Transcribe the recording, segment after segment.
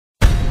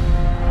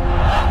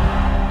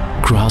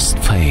Crossed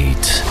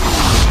fate,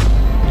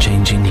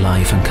 changing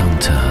life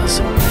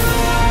encounters.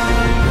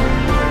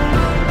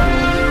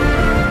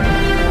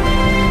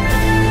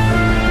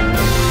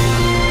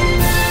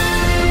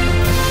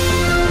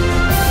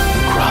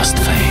 Crossed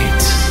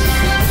fate,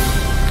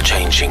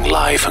 changing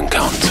life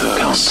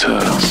encounters.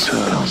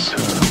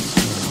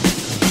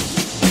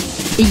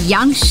 A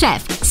young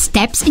chef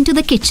steps into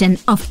the kitchen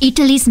of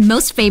Italy's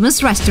most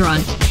famous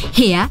restaurant.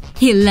 Here,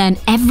 he'll learn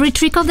every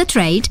trick of the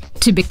trade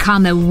to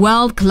become a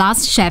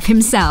world-class chef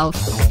himself.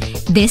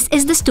 This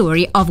is the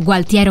story of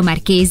Gualtiero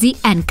Marchesi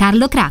and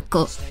Carlo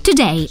Cracco,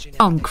 today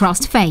on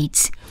Crossed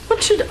Fates.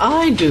 What should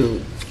I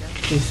do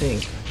you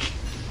think?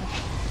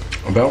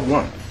 About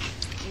what?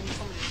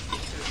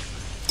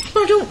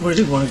 I don't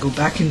really want to go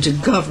back into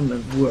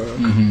government work.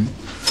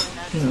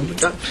 You know,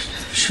 but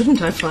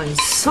shouldn't I find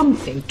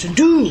something to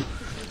do?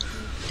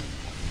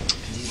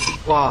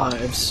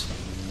 Wives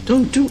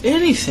don't do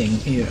anything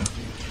here.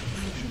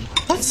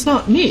 That's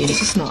not me.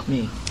 This is not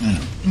me.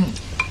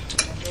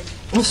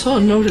 I saw a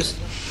notice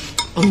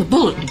on the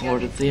bulletin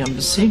board at the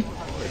embassy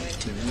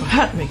for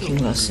hat-making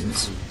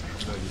lessons.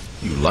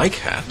 You like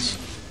hats?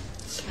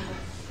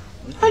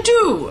 I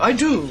do.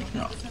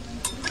 No.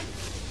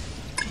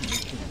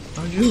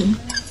 I do.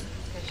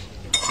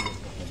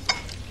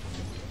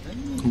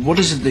 What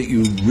is it that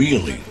you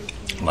really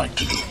like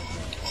to do?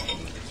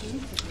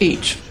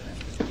 Eat.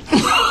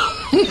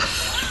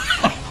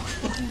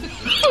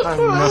 I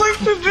like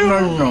to do.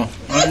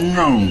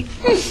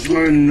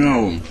 I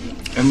know.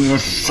 And you're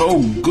so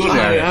good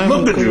at it.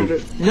 Look at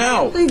you.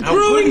 Now, I'm how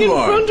growing good in you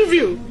are. front of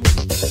you.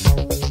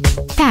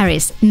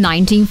 Paris,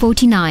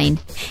 1949.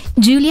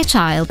 Julia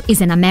Child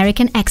is an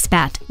American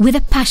expat with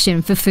a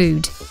passion for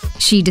food.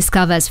 She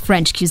discovers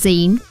French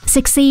cuisine,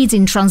 succeeds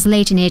in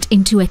translating it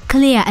into a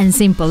clear and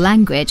simple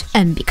language,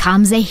 and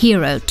becomes a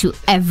hero to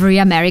every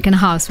American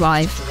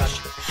housewife.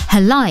 Her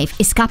life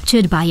is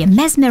captured by a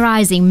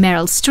mesmerizing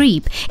Meryl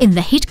Streep in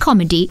the hit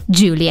comedy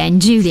Julia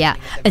and Julia,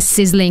 a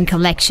sizzling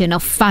collection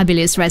of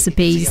fabulous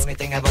recipes.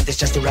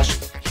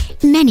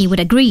 Many would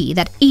agree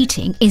that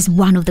eating is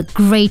one of the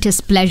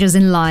greatest pleasures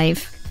in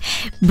life.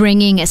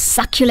 Bringing a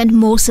succulent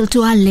morsel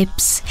to our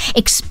lips,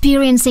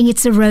 experiencing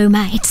its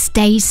aroma, its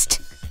taste,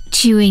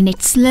 chewing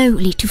it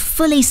slowly to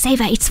fully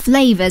savor its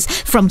flavors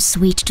from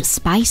sweet to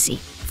spicy,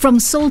 from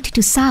salty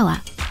to sour.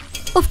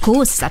 Of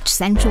course, such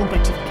sensual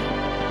gratification.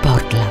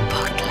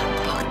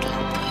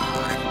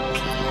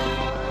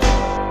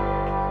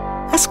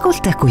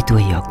 Ascolta coi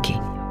tuoi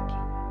occhi.